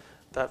life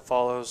that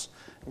follows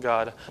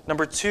God.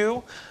 Number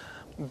 2,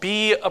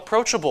 be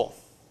approachable.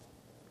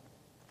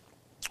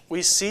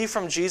 We see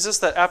from Jesus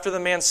that after the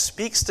man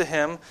speaks to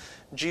him,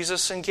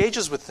 Jesus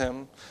engages with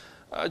him.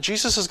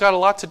 Jesus has got a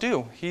lot to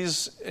do.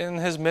 He's in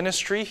his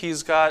ministry.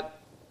 He's got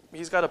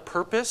a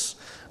purpose,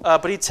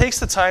 but he takes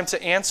the time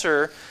to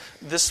answer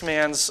this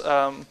man's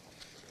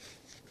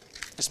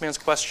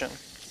question.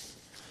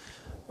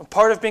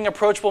 Part of being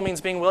approachable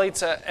means being willing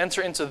to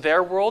enter into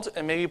their world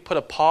and maybe put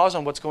a pause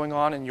on what's going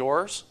on in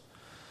yours.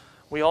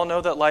 We all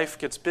know that life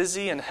gets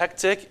busy and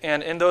hectic,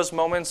 and in those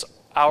moments,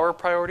 our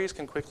priorities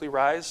can quickly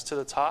rise to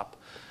the top.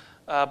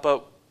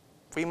 But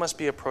we must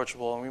be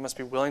approachable, and we must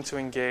be willing to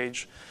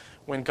engage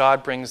when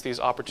God brings these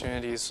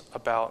opportunities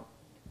about.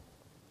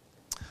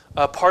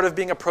 Part of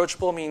being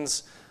approachable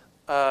means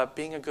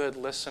being a good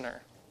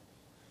listener.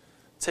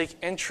 Take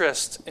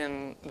interest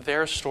in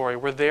their story,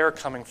 where they're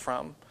coming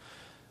from.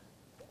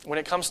 When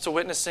it comes to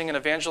witnessing and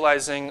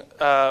evangelizing,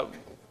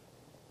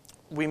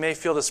 we may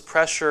feel this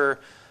pressure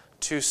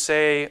to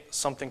say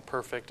something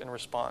perfect in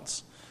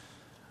response.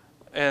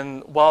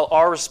 And while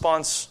our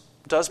response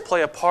does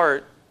play a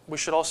part, we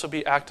should also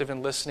be active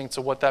in listening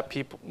to what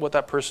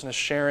that person is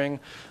sharing,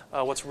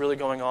 what's really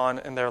going on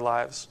in their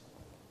lives.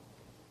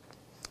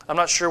 I'm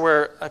not sure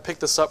where I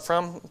picked this up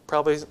from,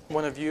 probably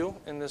one of you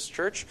in this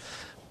church,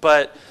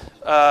 but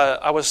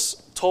I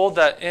was told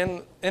that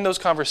in those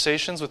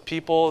conversations with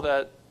people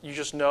that you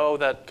just know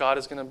that God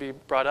is going to be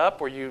brought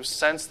up, or you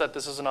sense that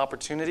this is an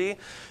opportunity,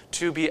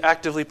 to be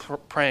actively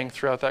praying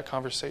throughout that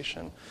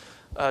conversation.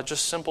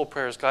 Just simple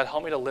prayers. God,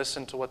 help me to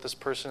listen to what this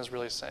person is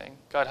really saying.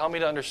 God, help me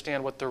to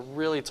understand what they're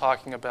really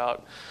talking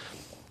about.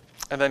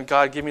 And then,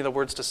 God, give me the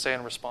words to say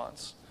in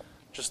response.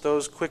 Just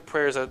those quick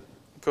prayers that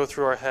go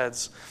through our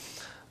heads.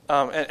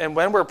 And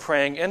when we're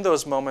praying in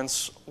those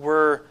moments,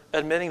 we're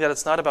admitting that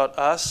it's not about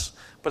us,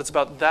 but it's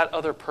about that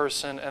other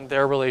person and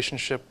their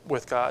relationship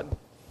with God.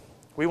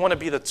 We want to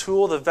be the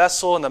tool, the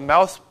vessel, and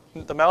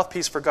the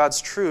mouthpiece for God's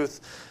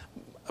truth,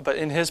 but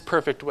in His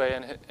perfect way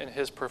and in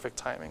His perfect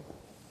timing.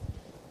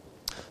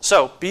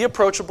 So, be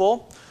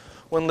approachable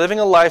when living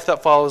a life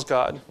that follows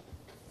God.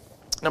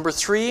 Number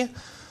 3,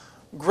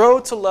 grow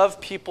to love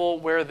people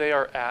where they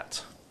are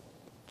at.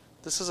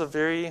 This is a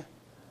very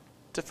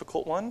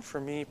difficult one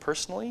for me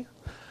personally.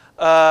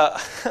 I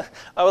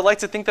would like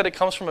to think that it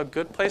comes from a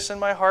good place in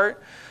my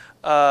heart,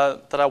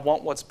 that I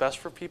want what's best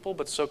for people,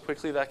 but so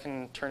quickly that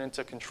can turn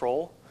into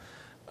control.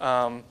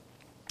 I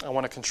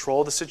want to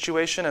control the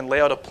situation and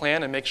lay out a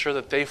plan and make sure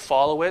that they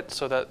follow it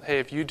so that, hey,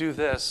 if you do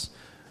this,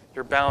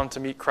 you're bound to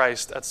meet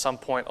Christ at some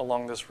point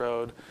along this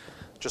road.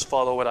 Just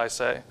follow what I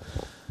say.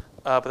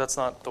 But that's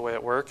not the way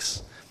it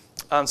works.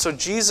 So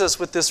Jesus,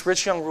 with this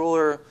rich young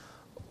ruler,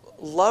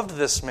 loved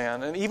this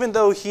man. And even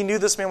though he knew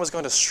this man was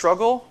going to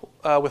struggle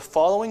with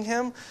following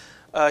him,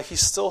 he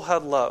still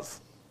had love.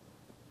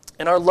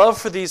 And our love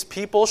for these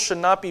people should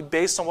not be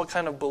based on what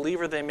kind of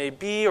believer they may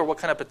be or what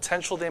kind of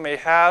potential they may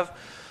have.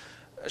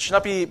 It should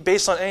not be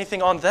based on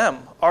anything on them.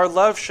 Our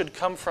love should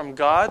come from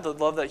God, the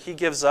love that He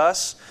gives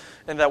us,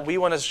 and that we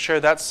want to share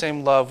that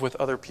same love with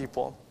other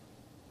people.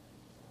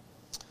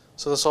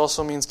 So this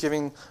also means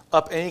giving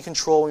up any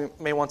control we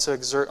may want to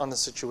exert on the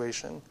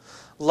situation.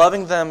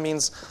 Loving them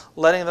means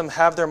letting them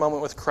have their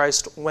moment with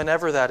Christ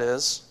whenever that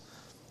is.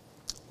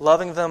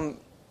 Loving them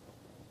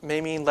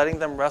may mean letting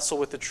them wrestle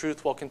with the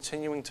truth while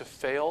continuing to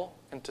fail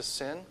and to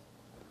sin.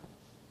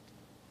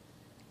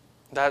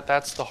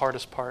 That's the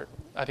hardest part.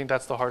 I think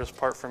that's the hardest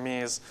part for me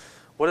is,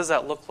 what does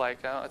that look like?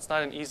 It's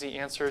not an easy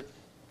answer,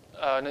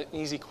 an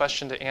easy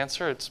question to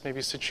answer. It's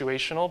maybe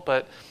situational,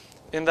 but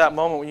in that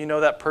moment when you know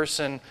that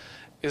person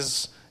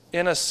is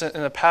in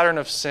a pattern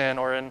of sin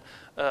or in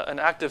an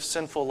active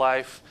sinful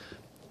life,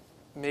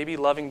 maybe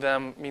loving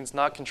them means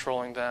not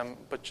controlling them,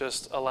 but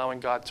just allowing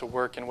God to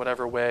work in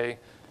whatever way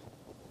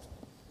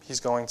He's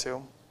going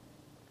to.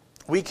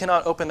 We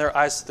cannot open their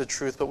eyes to the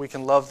truth, but we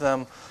can love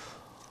them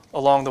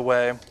along the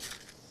way.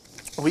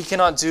 We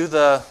cannot do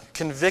the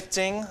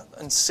convicting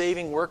and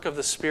saving work of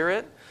the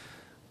Spirit,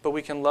 but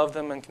we can love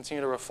them and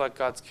continue to reflect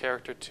God's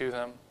character to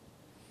them.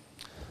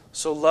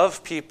 So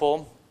love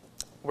people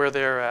where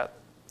they're at.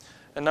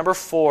 And number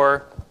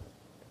 4,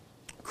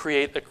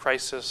 create a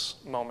crisis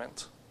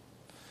moment.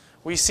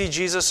 We see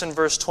Jesus in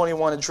verse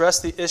 21 address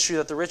the issue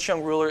that the rich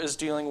young ruler is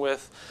dealing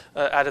with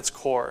at its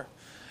core.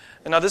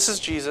 And now this is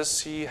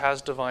Jesus. He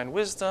has divine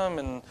wisdom,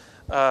 and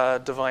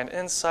divine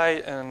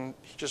insight, and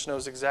he just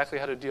knows exactly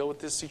how to deal with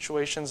these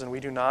situations, and we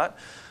do not.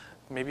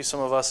 Maybe some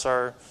of us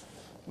are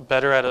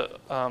better at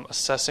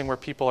assessing where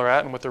people are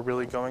at and what they're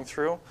really going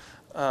through.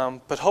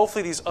 But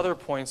hopefully these other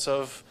points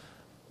of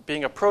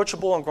being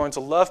approachable and growing to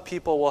love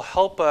people will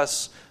help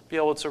us be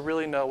able to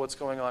really know what's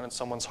going on in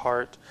someone's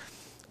heart.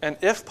 And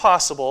if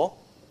possible,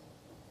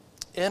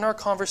 in our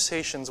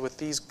conversations with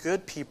these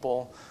good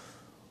people,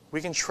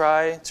 we can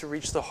try to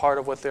reach the heart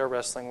of what they're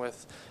wrestling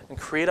with and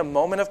create a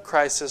moment of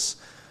crisis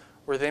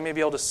where they may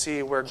be able to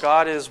see where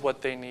God is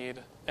what they need,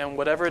 and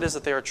whatever it is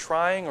that they are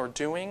trying or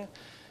doing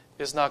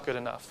is not good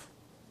enough.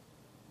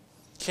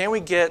 Can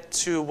we get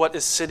to what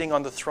is sitting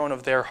on the throne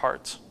of their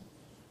heart?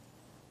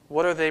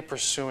 What are they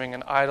pursuing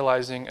and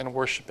idolizing and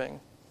worshiping?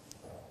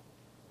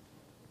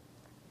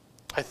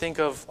 I think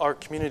of our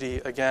community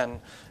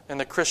again and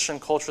the Christian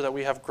culture that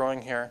we have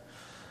growing here,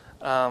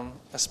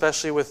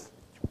 especially with,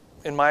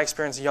 in my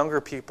experience,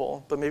 younger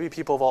people, but maybe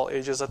people of all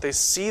ages, that they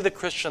see the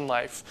Christian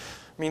life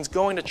means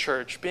going to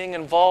church, being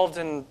involved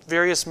in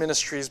various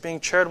ministries, being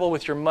charitable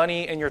with your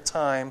money and your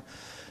time,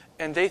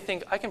 and they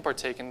think, I can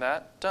partake in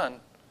that,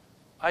 done.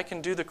 I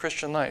can do the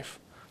Christian life.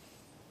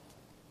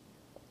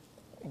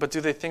 But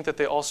do they think that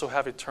they also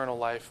have eternal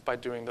life by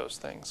doing those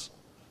things?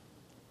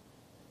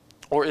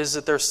 Or is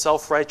it their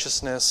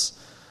self-righteousness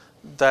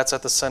that's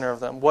at the center of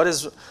them? What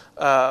is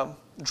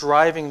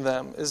driving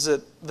them? Is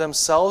it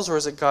themselves or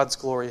is it God's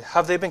glory?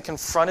 Have they been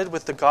confronted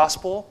with the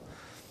gospel?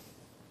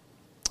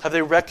 Have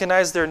they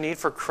recognized their need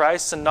for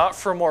Christ, and not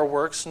for more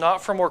works,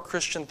 not for more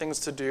Christian things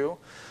to do,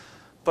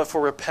 but for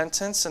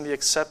repentance and the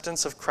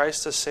acceptance of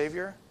Christ as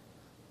Savior?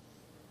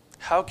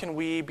 How can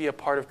we be a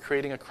part of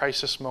creating a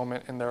crisis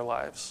moment in their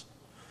lives?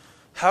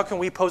 How can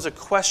we pose a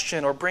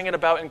question or bring it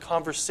about in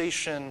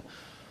conversation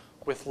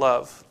with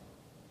love?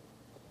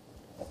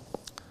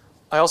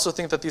 I also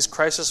think that these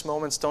crisis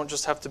moments don't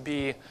just have to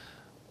be,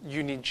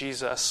 you need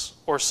Jesus,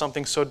 or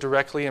something so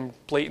directly and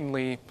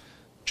blatantly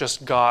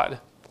just God.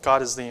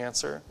 God is the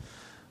answer.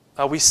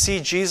 We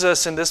see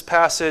Jesus in this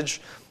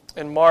passage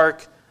in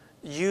Mark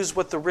use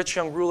what the rich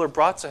young ruler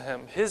brought to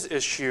him, his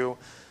issue,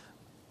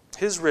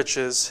 his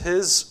riches,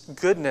 his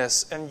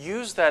goodness, and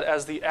use that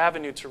as the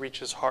avenue to reach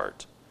his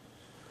heart.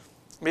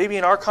 Maybe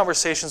in our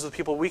conversations with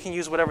people, we can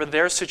use whatever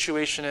their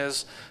situation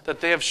is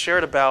that they have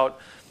shared about,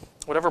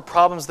 whatever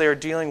problems they are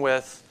dealing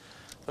with,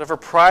 whatever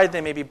pride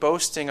they may be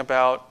boasting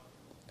about,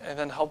 and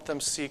then help them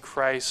see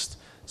Christ,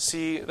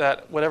 see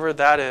that whatever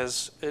that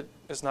is, it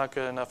is not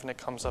good enough and it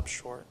comes up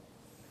short.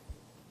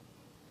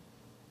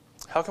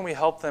 How can we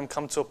help them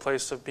come to a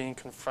place of being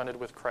confronted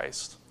with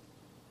Christ?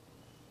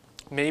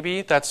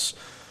 Maybe that's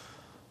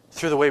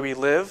through the way we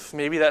live.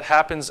 Maybe that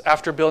happens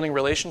after building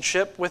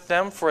relationship with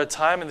them for a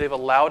time and they've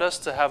allowed us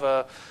to have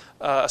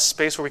a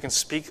space where we can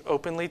speak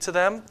openly to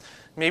them.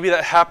 Maybe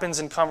that happens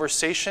in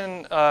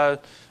conversation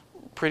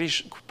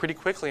pretty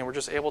quickly and we're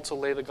just able to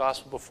lay the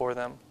gospel before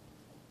them.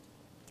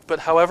 But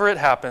however it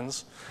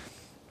happens,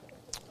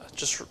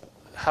 just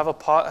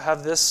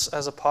have this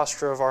as a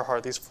posture of our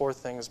heart, these four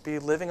things. Be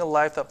living a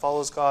life that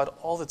follows God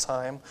all the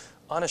time,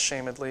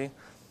 unashamedly.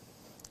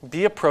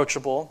 Be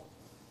approachable.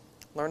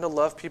 Learn to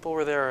love people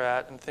where they're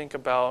at and think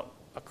about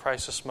a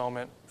crisis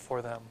moment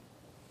for them.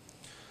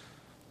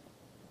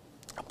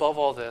 Above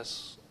all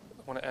this,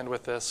 I want to end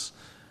with this.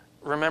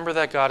 Remember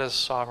that God is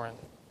sovereign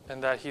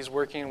and that He's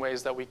working in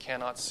ways that we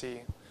cannot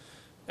see.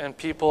 And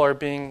people are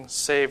being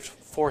saved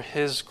for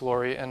His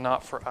glory and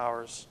not for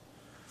ours.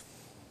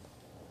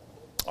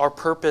 Our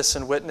purpose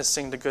in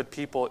witnessing to good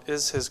people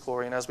is His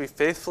glory. And as we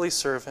faithfully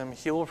serve Him,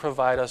 He will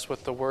provide us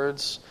with the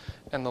words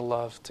and the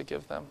love to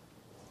give them.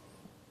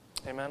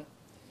 Amen.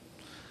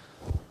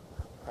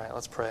 All right,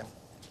 let's pray.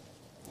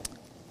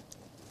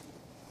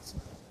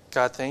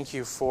 God, thank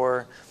you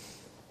for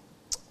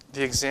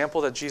the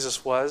example that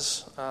Jesus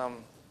was,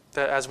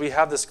 that as we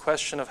have this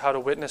question of how to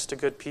witness to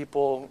good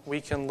people,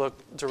 we can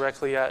look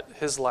directly at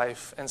His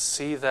life and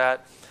see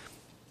that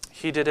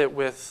He did it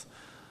with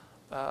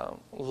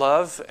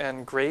love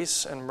and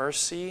grace and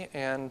mercy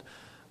and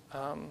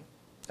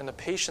the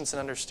patience and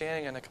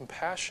understanding and the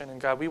compassion.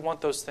 And God, we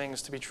want those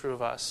things to be true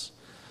of us.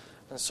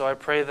 And so I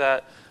pray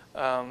that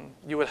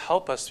you would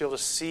help us to be able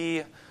to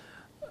see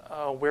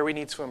where we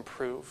need to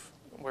improve,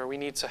 where we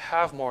need to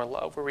have more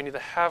love, where we need to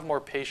have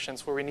more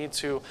patience, where we need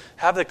to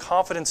have the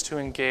confidence to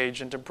engage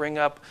and to bring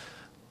up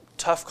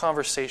tough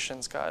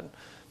conversations, God.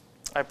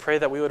 I pray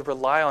that we would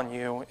rely on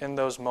you in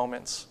those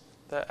moments,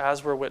 that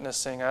as we're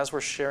witnessing, as we're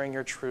sharing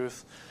your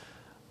truth,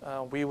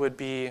 we would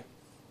be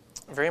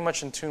very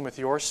much in tune with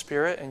your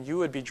Spirit and you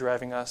would be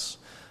driving us.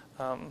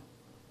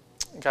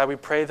 God, we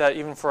pray that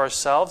even for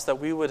ourselves, that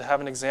we would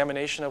have an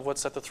examination of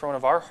what's at the throne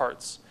of our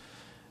hearts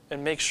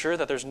and make sure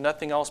that there's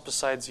nothing else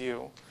besides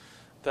you,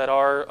 that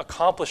our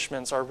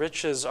accomplishments, our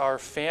riches, our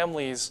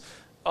families,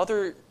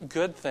 other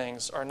good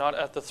things are not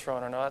at the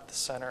throne, are not at the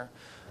center,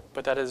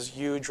 but that is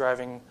you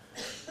driving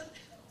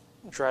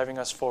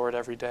us forward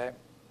every day.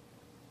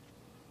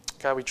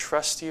 God, we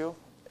trust you,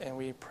 and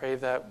we pray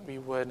that we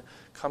would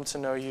come to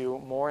know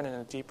you more and in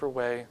a deeper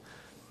way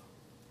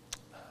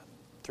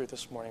through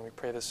this morning. We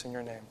pray this in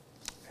your name.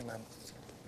 Amen.